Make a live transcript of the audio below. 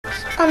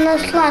она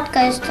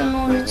сладкая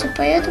становится,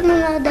 поэтому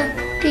надо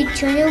пить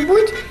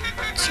что-нибудь,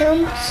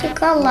 чем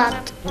шоколад.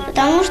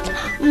 Потому что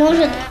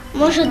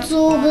может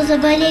зубы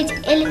заболеть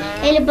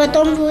или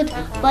потом будет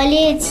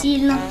болеть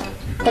сильно.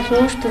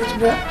 Потому что у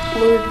тебя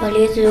будет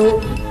болеть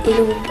зуб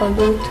или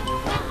упадут.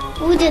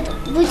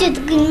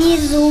 Будет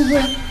гнить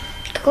зубы.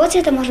 Какого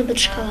цвета может быть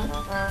шоколад?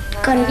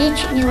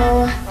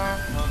 Коричневого.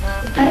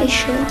 А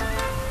еще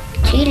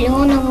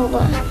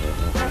зеленого.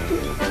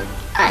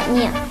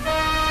 Нет.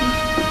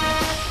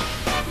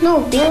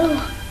 Белого.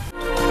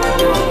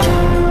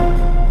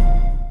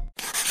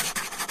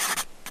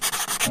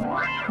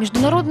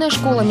 Международная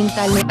школа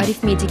ментальной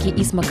арифметики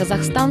ИСМА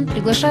Казахстан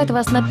приглашает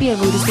вас на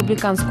первую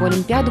республиканскую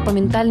олимпиаду по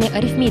ментальной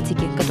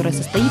арифметике, которая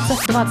состоится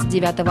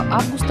 29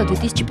 августа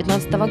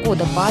 2015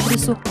 года по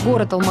адресу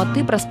город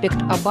Алматы, проспект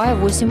Абая,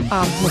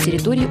 8А, на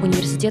территории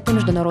Университета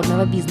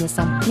международного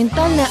бизнеса.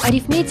 Ментальная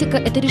арифметика –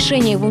 это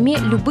решение в уме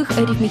любых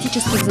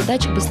арифметических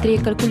задач быстрее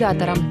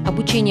калькулятора.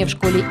 Обучение в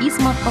школе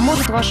ИСМА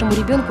поможет вашему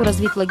ребенку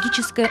развить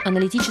логическое,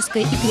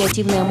 аналитическое и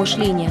креативное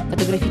мышление,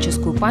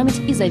 фотографическую память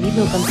и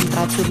завидную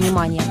концентрацию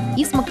внимания.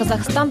 ИСМА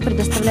Казахстан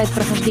предоставляет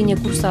прохождение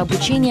курса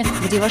обучения,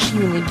 где ваш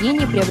юный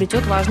гений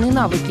приобретет важные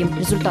навыки,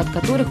 результат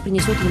которых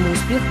принесет ему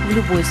успех в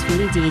любой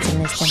сфере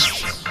деятельности.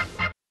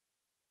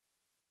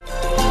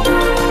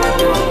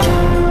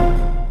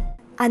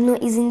 Одно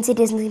из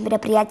интересных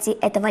мероприятий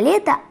этого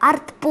лета –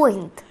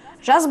 Art-Point.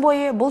 Жаз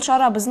бойы бұл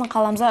шара біздің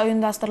қаламызда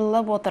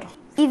ұйымдастырылып отыр.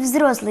 И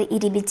взрослые, и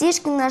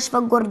ребятишки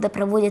нашего города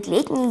проводят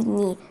летние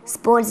дни с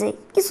пользой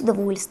и с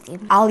удовольствием.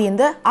 Ал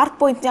енді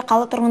Art-Point'те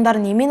қала тұрғындары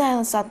немен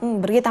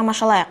айналысатынын бірге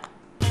тамашалайық.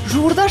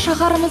 Жуырда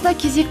шаһарымызда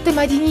кезекті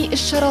мәдени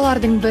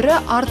іс-шаралардың бірі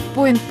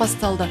Art-Point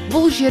басталды.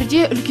 Бұл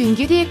жерде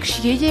үлкенге де,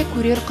 кішіге де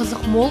көрер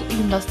қызық мол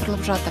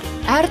ұйымдастырылып жатыр.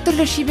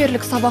 Әртүрлі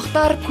шеберлік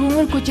сабақтар,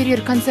 көңіл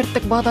көтерер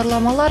концерттік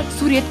бағдарламалар,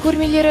 сурет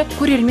көрмелері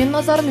көрермен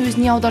назарын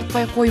өзіне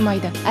аудартпай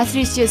қоймайды.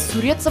 Әсіресе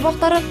сурет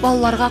сабақтары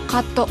балаларға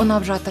қатты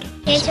ұнап жатыр.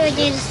 Я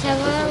сегодня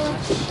рисовала,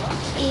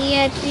 и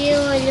я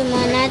пила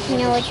лимонад,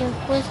 мне очень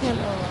вкусно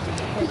было.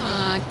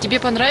 Тебе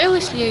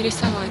понравилось ли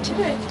рисовать?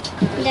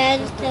 Да,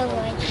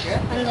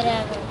 рисовать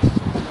понравилось.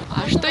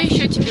 А что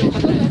еще тебе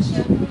понравилось?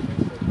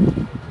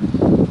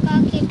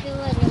 Как я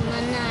пила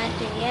лимонад,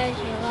 я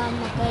взяла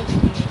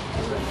магазин.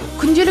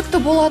 Күнделікті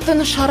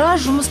болатын шара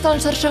жұмыстан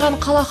шаршаған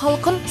қала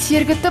халқын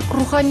сергітіп,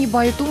 рухани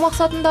байыту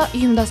мақсатында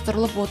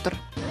ұйымдастырылып отыр.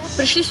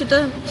 Пришли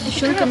сюда с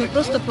девчонками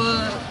просто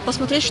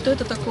посмотреть, что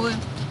это такое.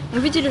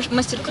 Увидели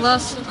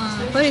мастер-класс,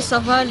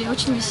 порисовали,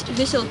 очень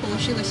весело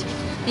получилось,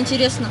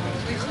 интересно.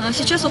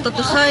 Сейчас вот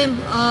отдыхаем,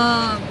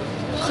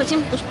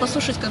 хотим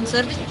послушать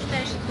концерт.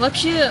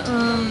 Вообще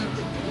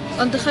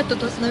отдыхать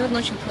тут,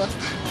 наверное, очень классно.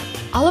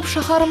 Алып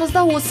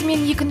шаһарымызда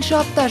осымен екінші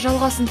апта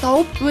жалғасын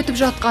тауып өтіп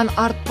жатқан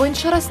Art-Point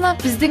шарасына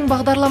біздің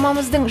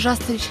бағдарламамыздың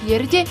жас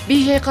тілшілері де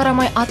бей-жай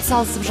қарамай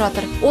атсалысып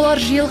жатыр. Олар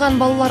жиылған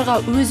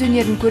балаларға өз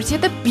өнерін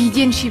көрсетіп,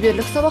 биден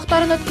шеберлік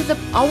сабақтарын өткізіп,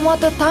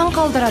 Алматы таң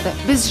қалдырады.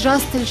 Біз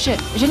жас тілші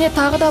және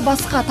тағы да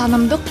басқа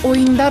танымдық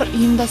ойындар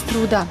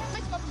ұйымдастыруда.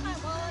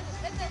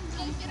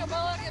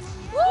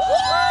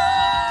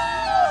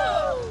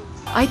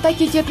 Айта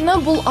кететіні,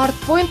 бұл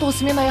Art-Point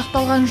осымен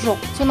аяқталған жоқ.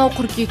 Сонау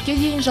қыркүйекке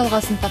дейін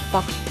жалғасын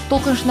таппақ.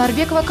 Толқын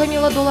Шынарбекова,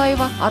 Камила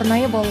Долаева,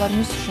 арнайы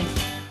балаларымыз үшін.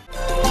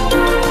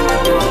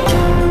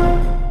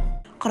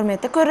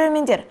 Құрметті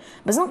көрермендер,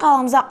 біздің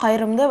қаламызда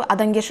қайырымды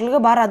адамгершілігі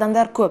бар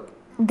адамдар көп.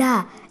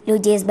 Да,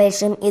 людей с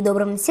большим и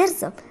добрым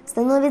сердцем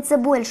становится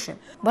больше.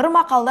 Бір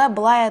мақалда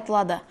былай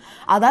айтылады: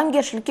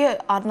 адамгершілікке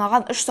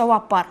арналған 3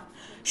 сауап бар.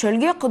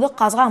 Шөлге құдық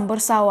қазған бір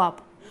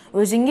сауап,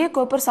 өзенге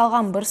көпір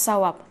салған бір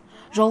сауап,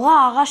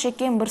 жолға ағаш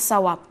еккен бір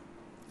сауап.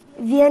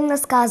 Верно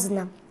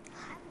сказано.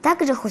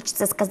 Также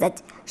хочется сказать,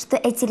 что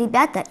эти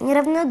ребята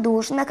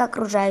неравнодушны к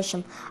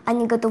окружающим,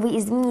 они готовы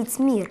изменить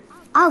мир.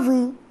 А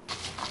вы?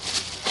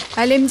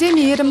 Әлемде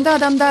мейірімді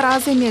адамдар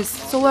аз емес.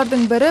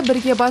 Солардың бірі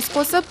бірге бас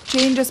қосып,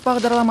 Changes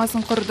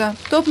бағдарламасын құрды.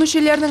 Топ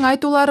мүшелерінің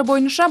айтулары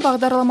бойынша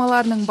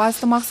бағдарламаларының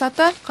басты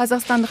мақсаты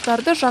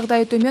қазақстандықтарды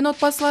жағдайы төмен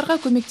отбасыларға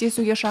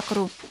көмектесуге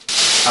шақыру.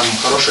 Там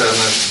хорошая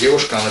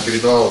девушка, она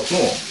передала,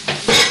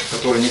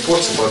 которая не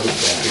порция продукта,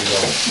 она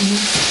передала.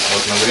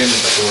 Вот на время,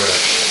 которое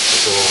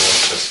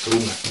сейчас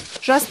трудно.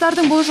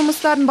 Жастардың бұл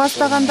жұмыстарын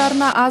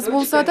бастағандарына аз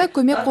болса да,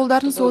 көмек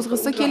қолдарын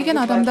созғысы келген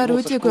адамдар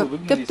өте көп.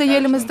 Тіпті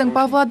еліміздің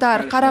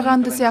Павлодар,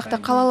 Қарағанды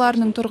сияқты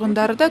қалаларының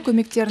тұрғындары да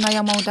көмектерін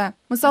аямауда.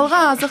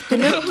 Мысалға,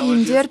 азық-түлік,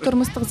 киімдер,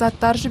 тұрмыстық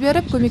заттар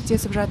жіберіп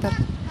көмектесіп жатыр.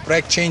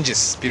 Проект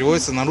Changes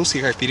переводится на русский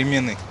как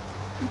перемены.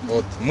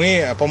 Вот.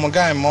 Мы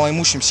помогаем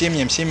малоимущим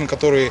семьям, у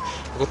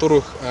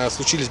которых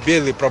случились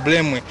беды,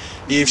 проблемы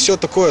и все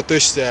такое. То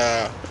есть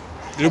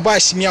любая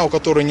семья, у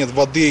которой нет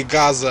воды,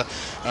 газа,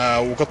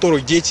 у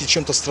которых дети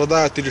чем-то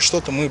страдают или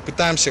что-то, мы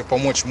пытаемся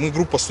помочь. Мы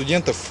группа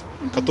студентов,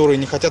 которые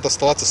не хотят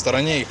оставаться в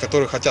стороне и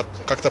которые хотят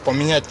как-то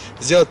поменять,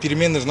 сделать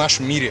перемены в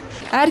нашем мире.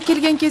 Әр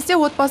келген кезде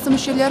отбасы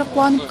мүшелері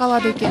қуанып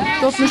қалады екен.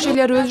 Топ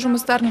мүшелері өз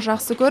жұмыстарын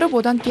жақсы көріп,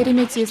 одан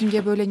керемет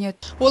сезімге бөленеді.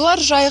 Олар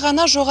жай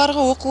ғана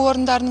жоғарғы оқу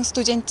орындарының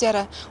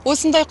студенттері.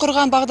 Осындай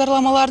құрған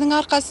бағдарламалардың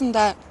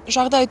арқасында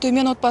жағдай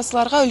төмен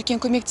отбасыларға үлкен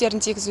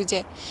көмектерін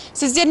тигізуде.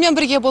 Сіздермен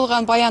бірге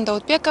болған Баян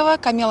Даутбекова,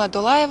 Камила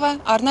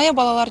Дулаева, арнайы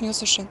Балалар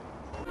Ньюс үшін.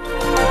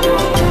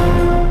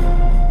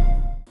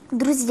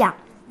 Друзья,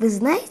 вы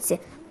знаете,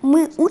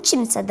 мы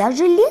учимся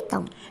даже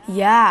летом.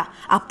 Я,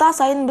 апта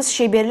сайын біз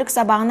шеберлік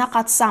сабағына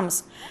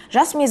қатысамыз.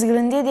 Жас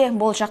мезгілінде де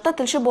болашақта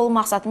тілші болу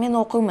мақсатымен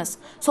оқимыз.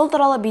 Сол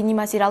туралы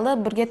бейнематериалды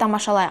бірге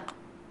тамашалайық.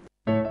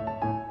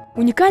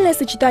 Уникальное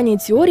сочетание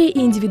теории и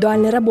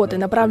индивидуальной работы,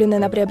 направленное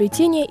на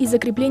приобретение и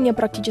закрепление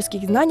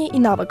практических знаний и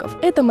навыков.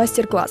 Это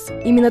мастер-класс.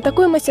 Именно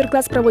такой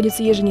мастер-класс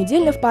проводится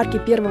еженедельно в парке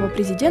первого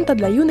президента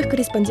для юных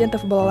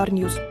корреспондентов Балалар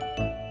Ньюс.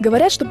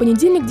 Говорят, что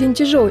понедельник день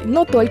тяжелый,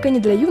 но только не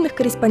для юных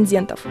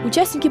корреспондентов.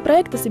 Участники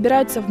проекта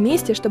собираются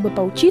вместе, чтобы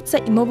поучиться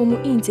и новому,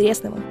 и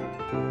интересному.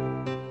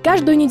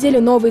 Каждую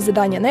неделю новые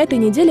задания. На этой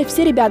неделе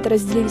все ребята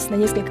разделились на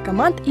несколько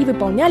команд и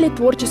выполняли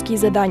творческие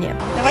задания.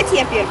 Давайте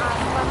я первый.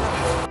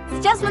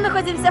 Сейчас мы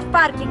находимся в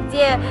парке,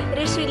 где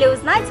решили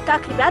узнать,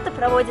 как ребята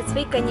проводят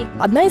свои каникулы.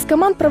 Одна из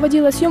команд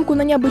проводила съемку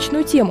на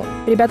необычную тему.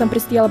 Ребятам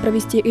предстояло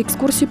провести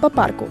экскурсию по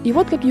парку. И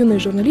вот как юные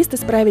журналисты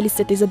справились с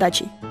этой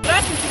задачей.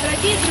 Здравствуйте,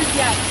 дорогие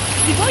друзья!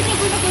 Сегодня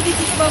вы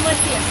находитесь в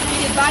Алмате.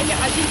 Перед вами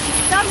один из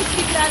самых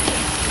прекрасных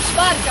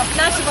парков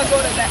нашего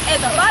города.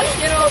 Это парк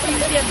первого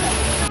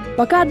президента.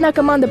 Пока одна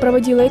команда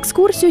проводила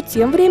экскурсию,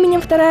 тем временем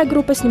вторая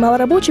группа снимала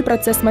рабочий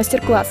процесс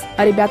мастер-класс,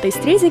 а ребята из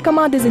третьей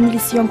команды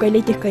занялись съемкой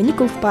летних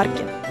каникул в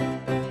парке.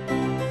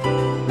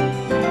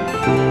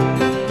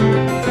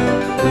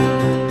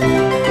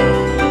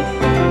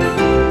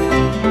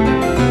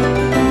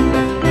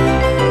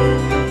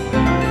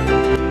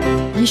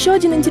 Еще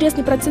один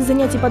интересный процесс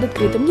занятий под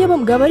открытым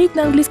небом – говорить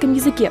на английском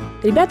языке.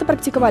 Ребята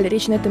практиковали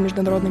речь на этом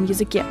международном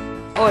языке.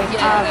 Ой,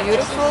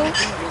 beautiful,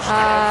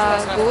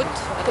 good,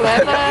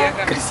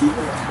 clever. Красиво.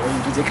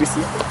 Ой,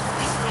 красиво.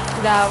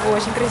 Да,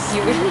 очень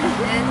красивый.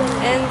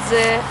 And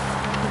the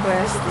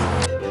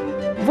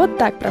best. Вот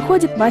так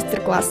проходит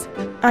мастер-класс.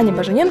 Аня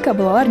Бажененко,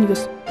 Балалар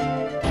Ньюс.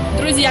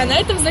 Друзья, на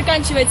этом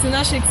заканчивается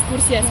наша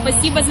экскурсия.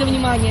 Спасибо за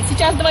внимание.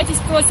 Сейчас давайте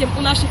спросим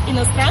у наших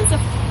иностранцев,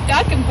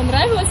 как им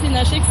понравилась ли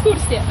наша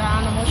экскурсия. Да,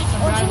 она может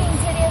понравиться. Очень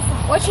интересно.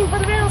 Очень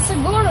понравился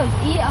город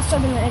и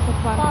особенно этот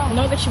парк.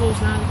 Много чего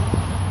узнали.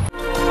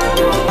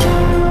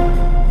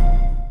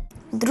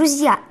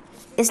 Друзья,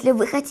 если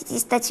вы хотите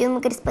стать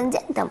юным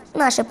корреспондентом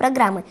нашей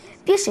программы,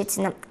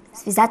 пишите нам.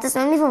 Связаться с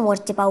нами вы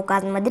можете по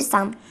указанным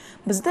адресам.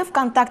 Бізді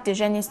ВКонтакте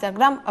және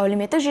Инстаграм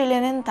әлеуметтік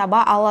желілерінен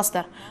таба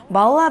аласыздар.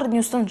 Балалар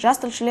Ньюстың жас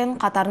тілшілерінің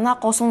қатарына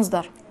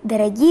қосылыңыздар.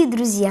 Дорогие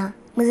друзья,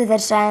 мы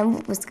завершаем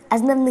выпуск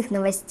основных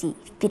новостей.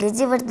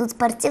 Впереди вас ждут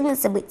спортивные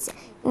события.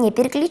 Не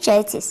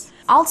переключайтесь.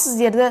 Ал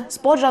сіздерді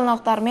спорт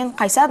жаңалықтарымен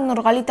Қайсар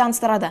Нұрғали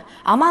таныстырады.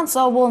 Аман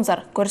сау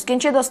болыңыздар.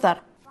 Көріскенше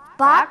достар.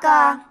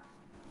 Пока!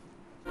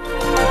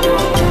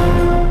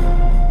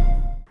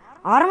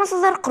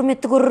 Армысыздар,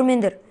 құрметті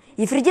көрермендер.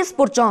 Эфирде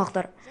спорт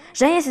жаңалықтар.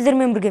 Және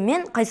сіздермен бірге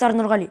мен Қайсар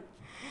Нұрғали.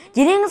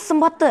 Денеңіз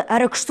сымбатты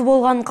әрі күшті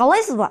болғанын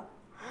қалайсыз ба?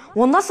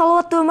 Онда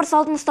салауатты өмір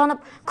салтын ұстанып,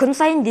 күн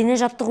сайын дене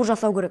жаттығу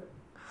жасау керек.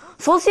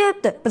 Сол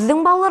себепті біздің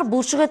балалар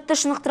бұлшық етті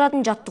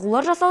шынықтыратын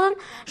жаттығулар жасаудан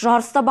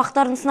жарыста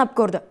бақтарын сынап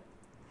көрді.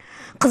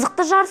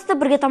 Қызықты жарысты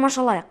бірге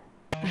тамашалайық.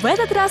 В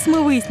этот раз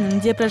мы выясним,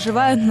 где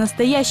проживают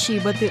настоящие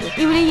батыры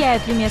и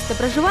влияет ли место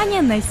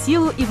проживания на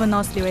силу и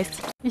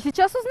выносливость. И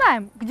сейчас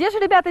узнаем, где же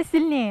ребята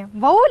сильнее,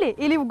 в ауле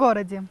или в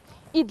городе.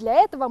 И для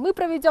этого мы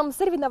проведем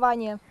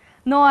соревнования.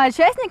 Ну а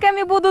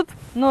участниками будут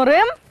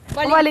Нурым,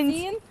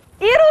 Валентин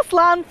и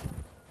Руслан.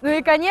 Ну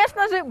и,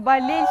 конечно же,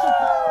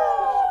 болельщики.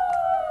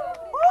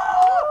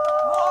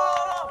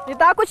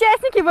 Итак,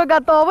 участники, вы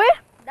готовы?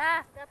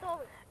 Да,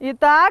 готовы.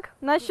 Итак,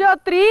 на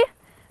счет 3.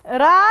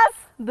 Раз,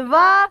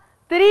 два,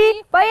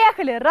 три.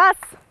 Поехали. Раз,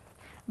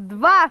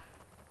 два,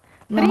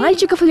 три. На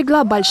мальчиков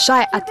легла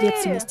большая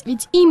ответственность,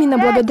 ведь именно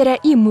благодаря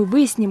им мы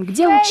выясним,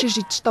 где лучше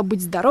жить, чтобы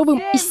быть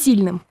здоровым и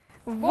сильным.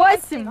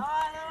 8, 9, 10,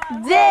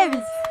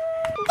 11,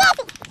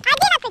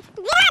 12,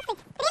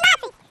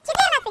 13,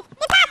 14,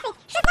 15,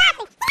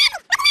 16.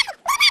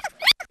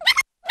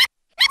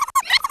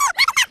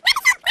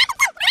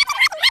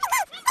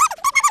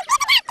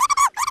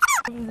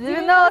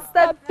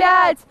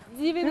 95,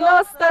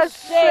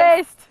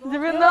 96,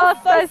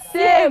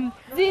 97,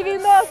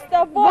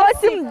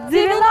 98,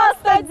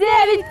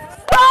 99,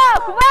 100!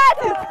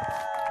 Хватит!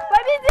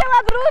 Победила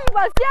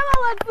дружба! Все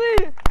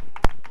молодцы!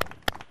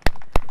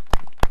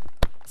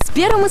 С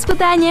первым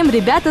испытанием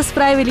ребята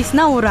справились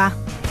на ура.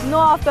 Ну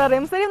а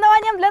вторым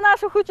соревнованием для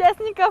наших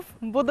участников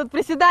будут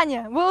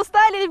приседания. Вы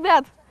устали,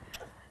 ребят?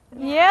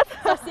 Нет?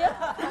 Совсем?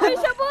 Мы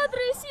еще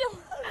бодрые сил.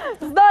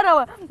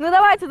 Здорово. Ну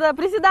давайте тогда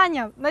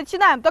приседания.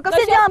 Начинаем. Только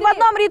все делаем в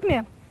одном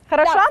ритме.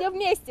 Хорошо? Да, все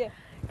вместе.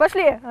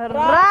 Пошли.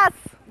 Раз,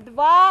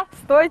 2.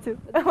 Стойте.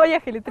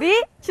 Поехали. 3,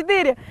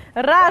 4.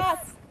 Раз,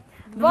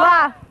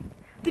 2,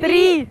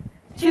 3,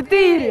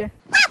 4.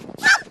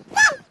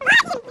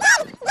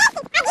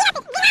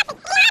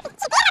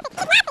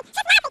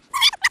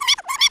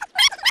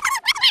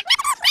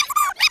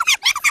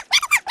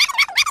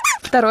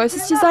 Второе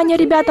состязание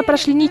ребята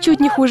прошли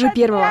ничуть не хуже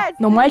первого,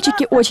 но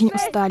мальчики очень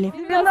устали.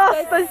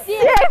 97,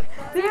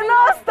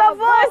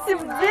 98,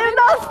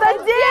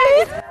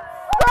 99, 100!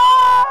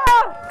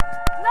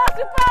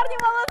 Наши парни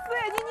молодцы,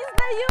 они не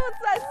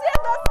сдаются, все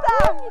до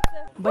 100!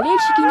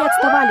 Болельщики не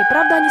отставали,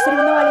 правда, они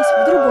соревновались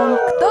в другом.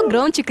 Кто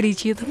громче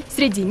кричит.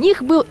 Среди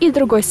них был и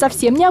другой,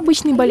 совсем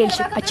необычный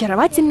болельщик,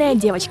 очаровательная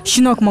девочка.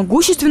 Щенок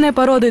могущественной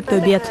породы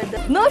Тобет.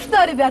 Ну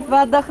что, ребят,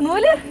 вы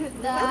отдохнули?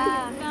 Да.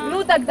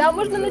 Ну тогда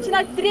можно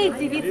начинать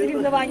третий вид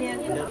соревнования.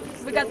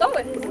 Вы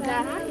готовы?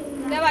 Да.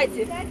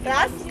 Давайте.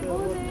 Раз,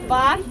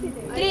 2,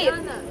 3.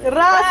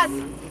 Раз,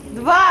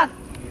 2,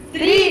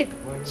 3,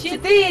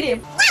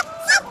 4.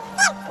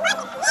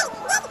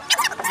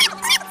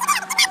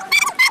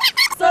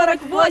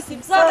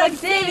 48,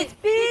 49,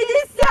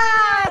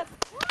 50!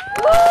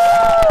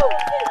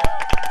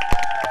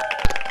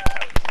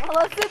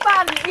 Молодцы,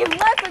 парни! И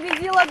вновь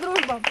победила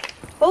дружба.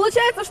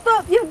 Получается,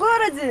 что и в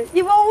городе,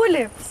 и в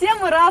ауле все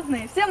мы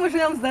равные, все мы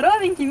живем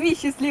здоровенькими и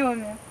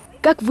счастливыми.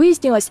 Как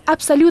выяснилось,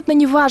 абсолютно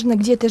не важно,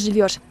 где ты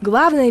живешь.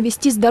 Главное –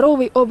 вести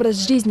здоровый образ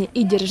жизни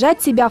и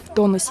держать себя в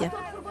тонусе.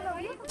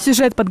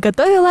 Сюжет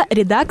подготовила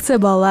редакция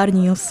Балалар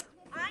News.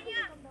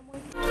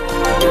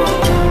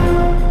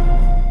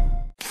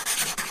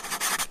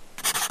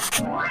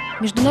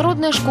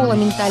 Международная школа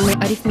ментальной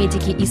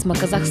арифметики ИСМА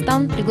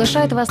Казахстан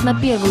приглашает вас на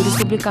первую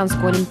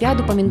республиканскую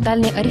олимпиаду по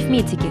ментальной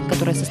арифметике,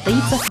 которая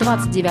состоится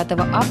 29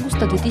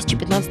 августа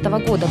 2015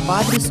 года по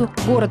адресу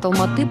город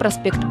Алматы,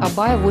 проспект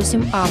Абая,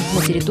 8А,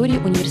 на территории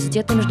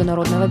Университета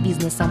международного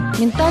бизнеса.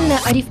 Ментальная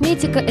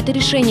арифметика – это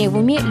решение в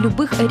уме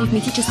любых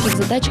арифметических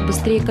задач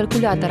быстрее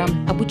калькулятора.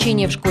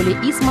 Обучение в школе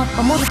ИСМА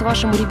поможет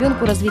вашему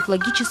ребенку развить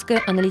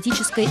логическое,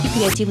 аналитическое и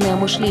креативное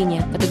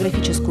мышление,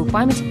 фотографическую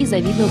память и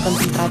завидную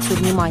концентрацию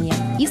внимания.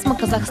 ИСМА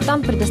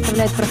Казахстан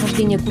предоставляет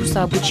прохождение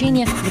курса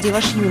обучения, где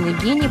ваш юный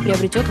гений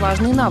приобретет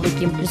важные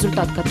навыки,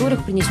 результат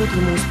которых принесет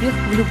ему успех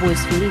в любой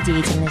сфере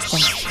деятельности.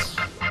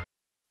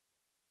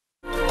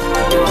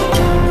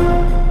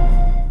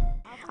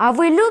 А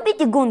вы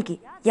любите гонки?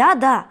 Я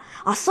да,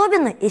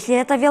 особенно если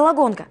это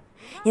велогонка.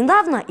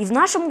 Недавно и в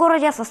нашем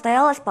городе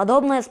состоялось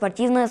подобное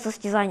спортивное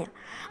состязание.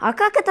 А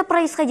как это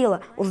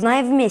происходило,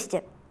 узнаем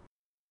вместе.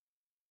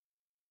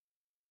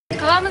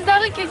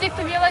 Қаламыздағы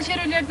кезекті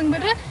велошерулердің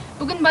бірі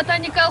бүгін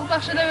ботаникалық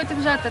бақшада өтіп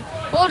жатыр.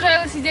 Ол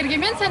жайлы сіздерге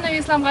мен Сәнәу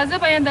Исламғазы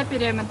баяндап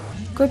беремін.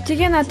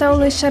 Көптеген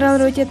атаулы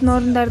іс-шаралар өтетін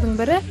орындардың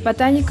бірі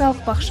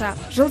ботаникалық бақша.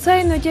 Жыл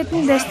сайын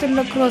өтетін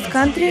дәстүрлі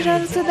кросс-кантри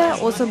жарысы да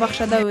осы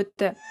бақшада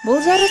өтті.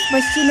 Бұл жарыс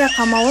Бастилия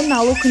қамалын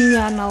алу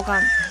күніне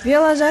арналған.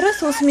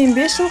 Веложарыс осымен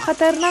 5 жыл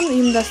қатарынан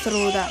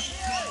ұйымдастырылуда.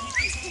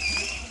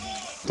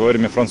 Во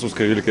время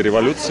французской Великой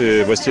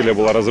революции Бастилия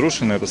была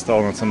разрушена, это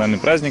стало национальным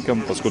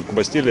праздником, поскольку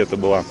Бастилия это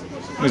была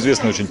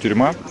известная очень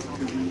тюрьма.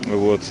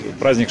 Вот.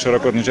 Праздник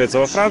широко отмечается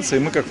во Франции, и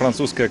мы, как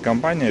французская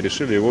компания,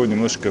 решили его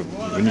немножечко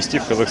внести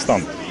в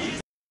Казахстан.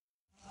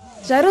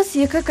 Жарыс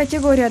екі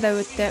категорияда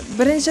өтті.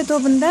 Бірінші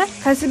тобында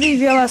кәсіби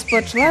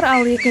велоспортшылар,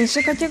 ал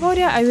екінші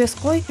категория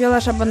әуесқой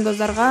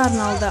велошабандоздарға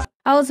арналды.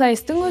 Ал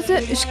сайыстың өзі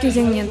 3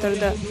 кезеңнен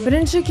тұрды.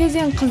 Бірінші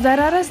кезең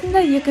қыздар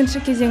арасында, екінші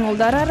кезең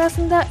ұлдар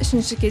арасында,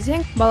 үшінші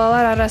кезең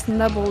балалар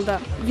арасында болды.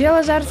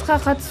 Веложарысқа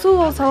қатысу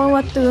ол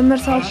салауатты өмір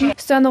салтын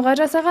ұстануға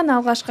жасаған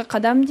алғашқы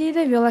қадам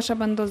дейді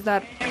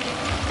велошабандоздар.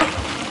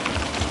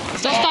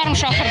 Достарым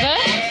шақырды.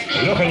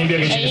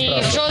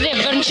 Жолда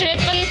бірінші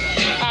ретпін.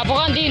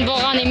 Бұған дейін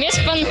болған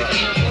емеспін.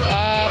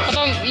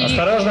 Потом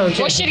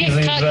осы жерге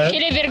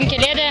келе бергім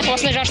келеді.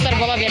 Осындай жарыстар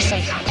бола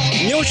берсін.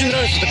 Мне очень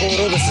нравится такого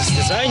рода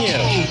состязания.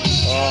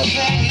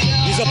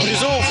 Из-за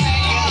призов,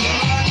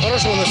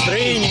 хорошего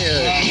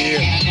настроения и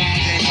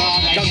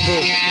как бы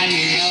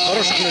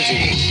хороших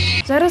людей.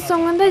 Жарыс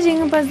соңында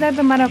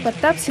жеңімпаздарды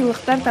марапаттап,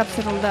 сыйлықтар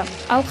тапсырылды.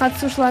 Ал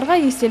қатысушыларға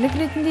естелік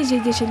ретінде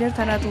жейдешелер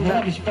таратылды.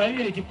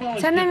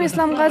 Сәнәу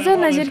Исламғазы,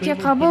 Назерке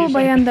Қабыл,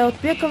 Баян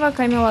Даутбекова,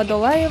 Камила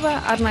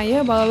Долаева,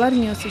 арнайы Балалар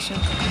News үшін.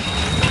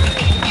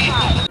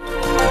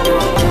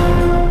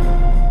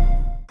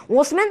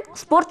 Осымен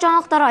спорт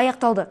жаңалықтары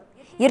аяқталды.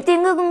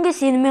 Ертеңгі күнге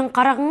сеніммен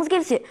қарағыңыз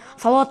келсе,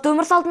 салауатты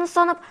өмір салтын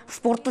ұстанып,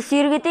 спортты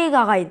серік етейік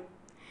ағайын.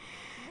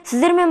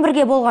 Сіздермен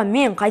бірге болған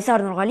мен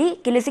Қайсар Нұрғали,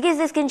 келесі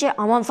кездескенше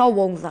аман сау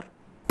болыңыздар.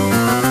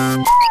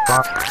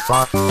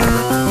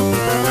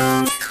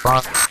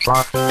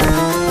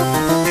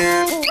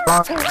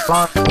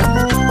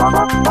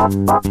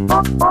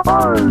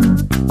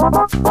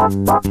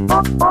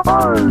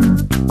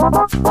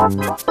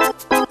 Bye.